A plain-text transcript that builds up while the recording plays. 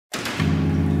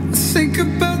Think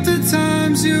about the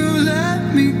times you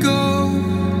let me go,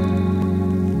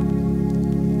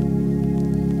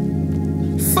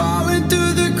 falling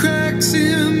through the cracks,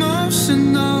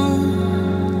 emotional.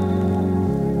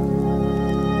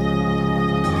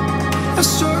 I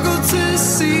struggle to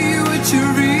see what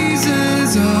your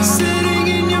reasons are. Sitting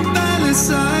in your balance,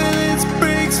 silence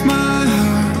breaks my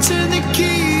heart. Turn the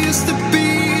key, used to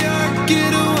be our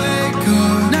getaway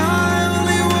car. Now I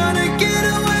only wanna get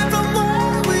away from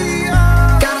where we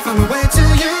are. Gotta find my way to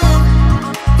you,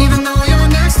 even though you're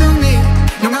next to me.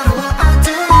 No matter what I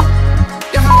do,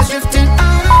 your heart is drifting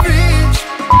out of reach.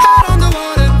 Head on the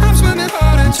water, I'm swimming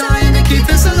hard and trying to keep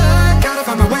this alive. Gotta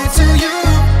find my way to you.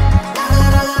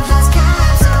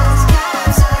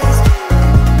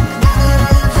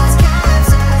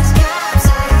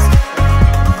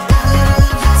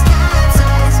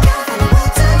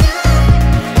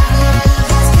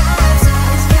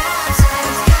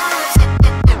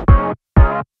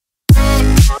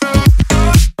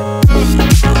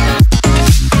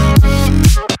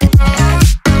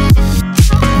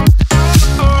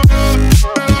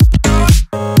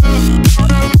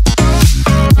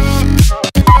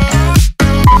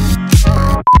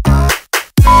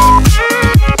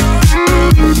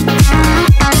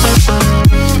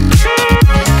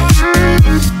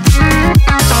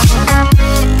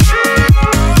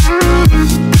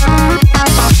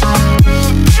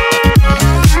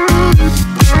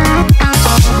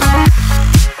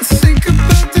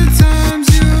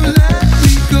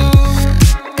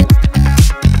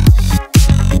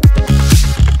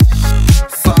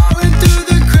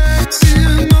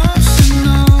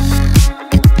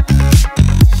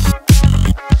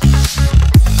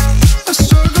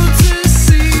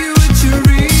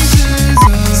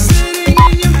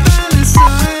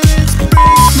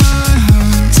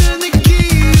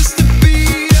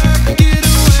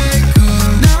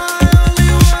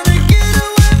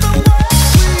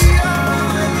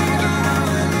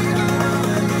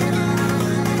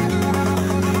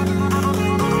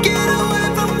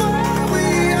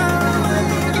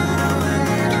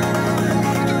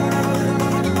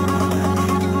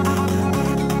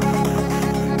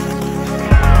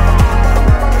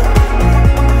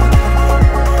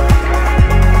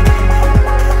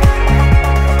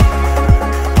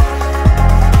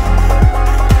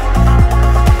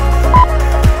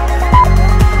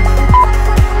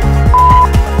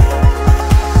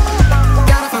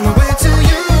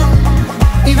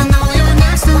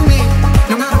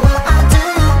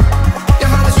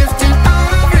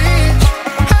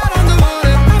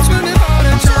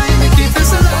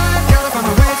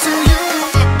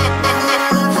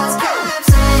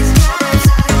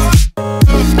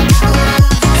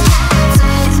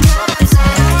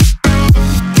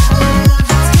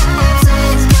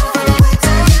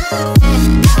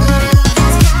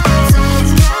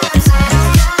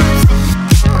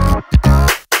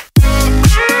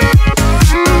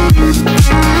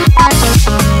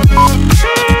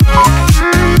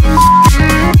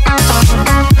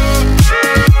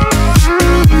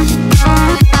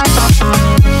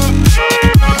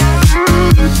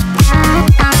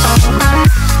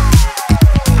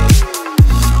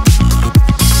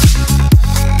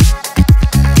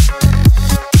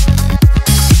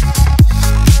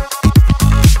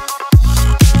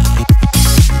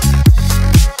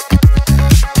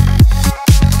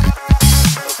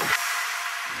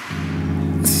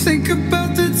 Think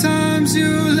about the times you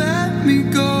let me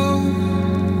go,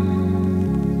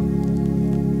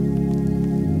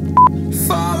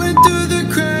 falling through the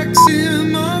cracks,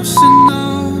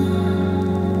 emotional.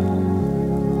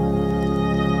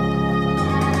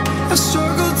 I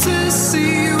struggle to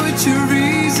see what your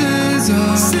reasons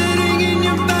are. Sitting in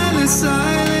your balance,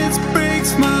 silence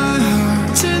breaks my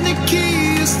heart. Turn the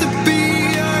key, used to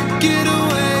be our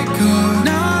getaway car.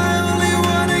 Now I only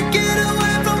wanna get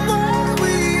away from where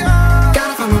we are.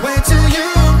 Gotta find my way to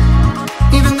you,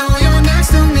 even though you're next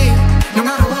to me. No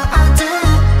matter what I do,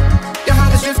 your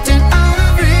heart is drifting out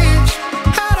of reach.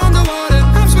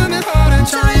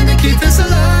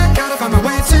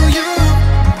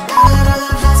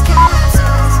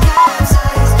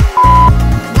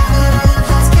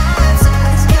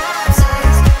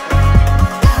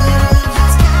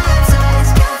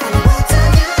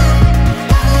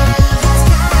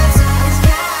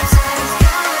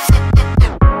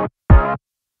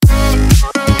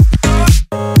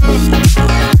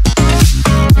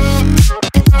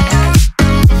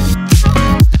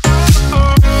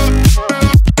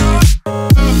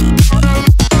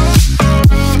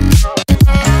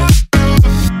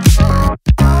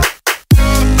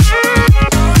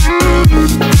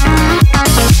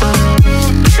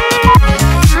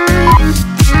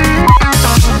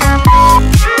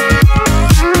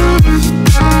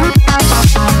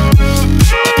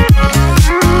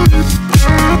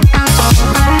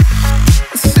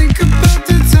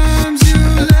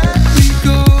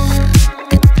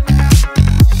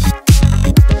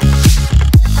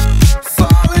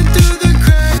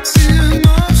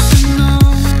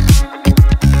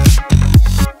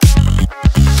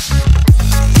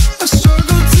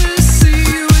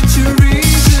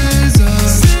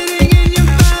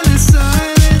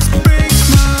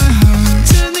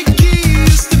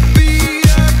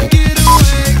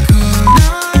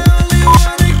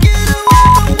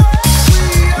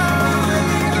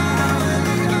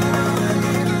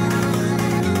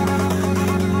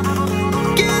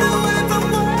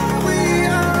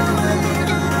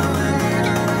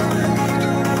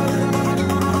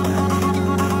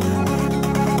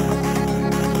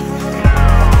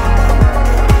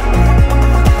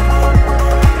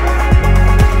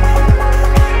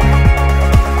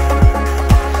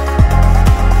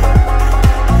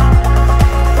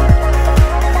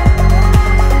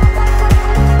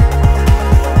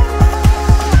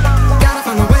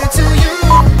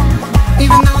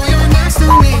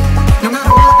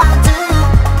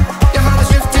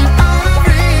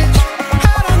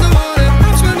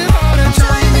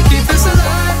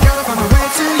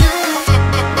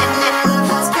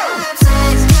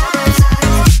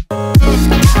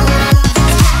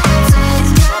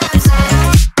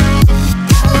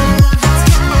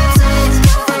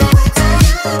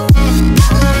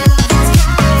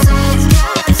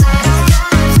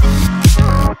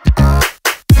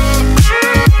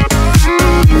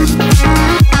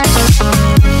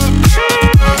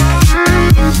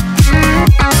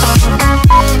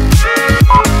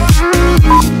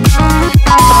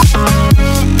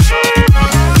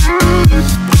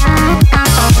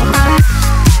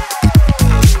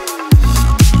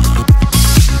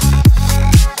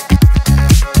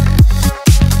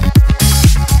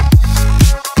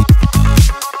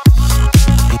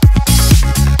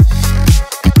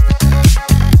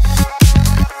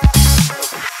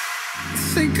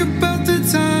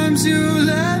 times you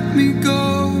let me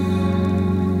go.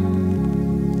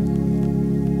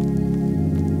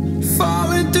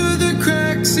 Falling through the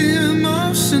cracks,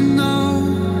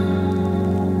 emotional.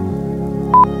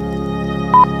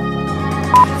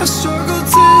 I struggle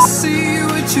to see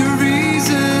what your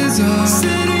reasons are.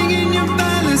 Sitting in your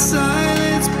balance,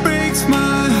 silence breaks my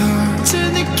heart.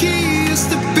 Turn the key, used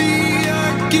to be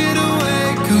our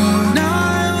getaway car. Now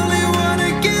I only wanna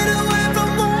get away from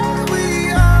where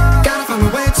we are. Gotta find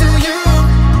my way to you,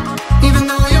 even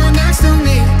though you're next to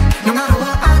me. No matter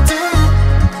what I do,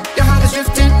 your heart is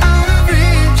drifting out of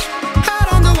reach. Out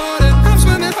on the water, I'm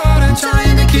swimming hard and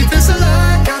trying to keep this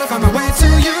alive. Gotta find my way to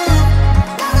you.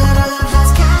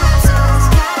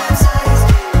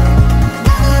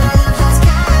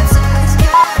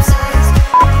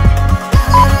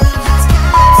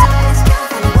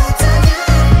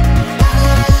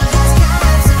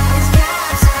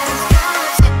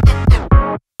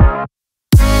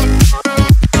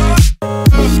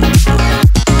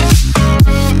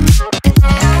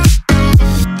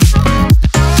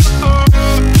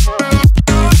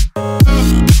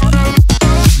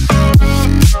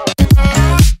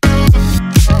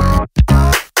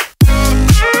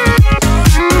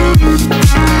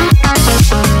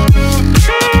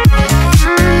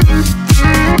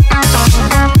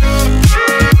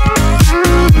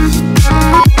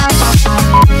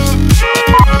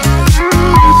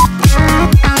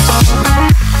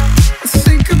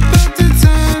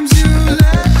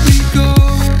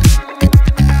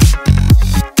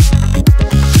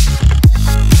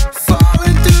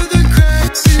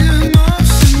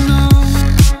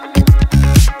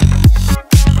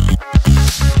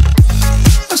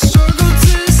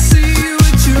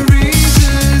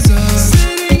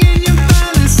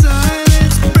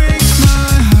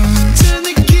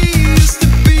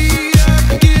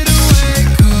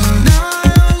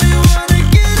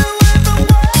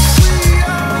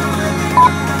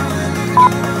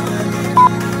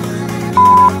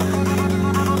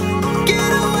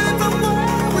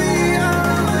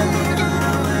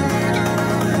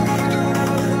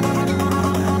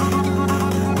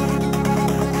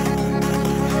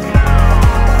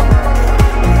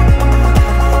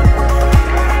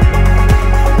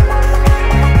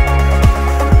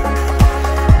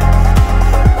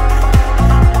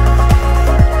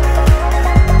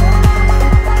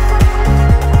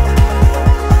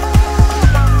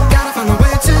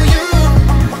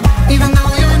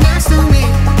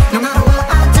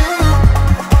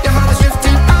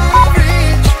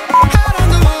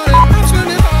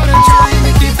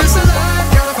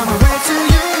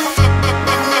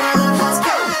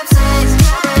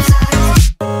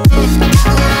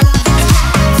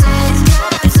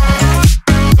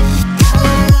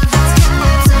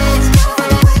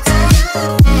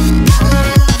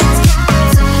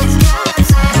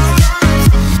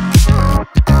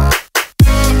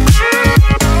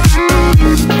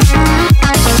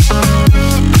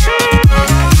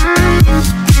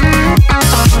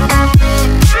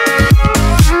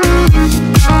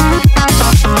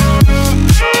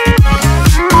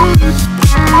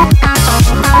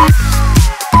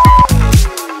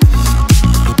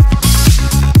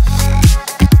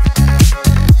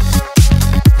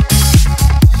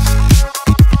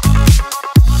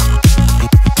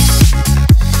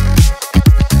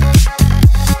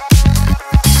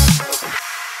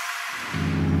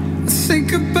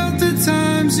 Think about the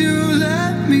times you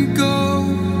let me go.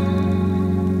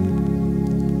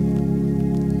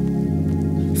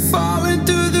 Falling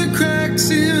through the cracks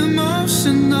in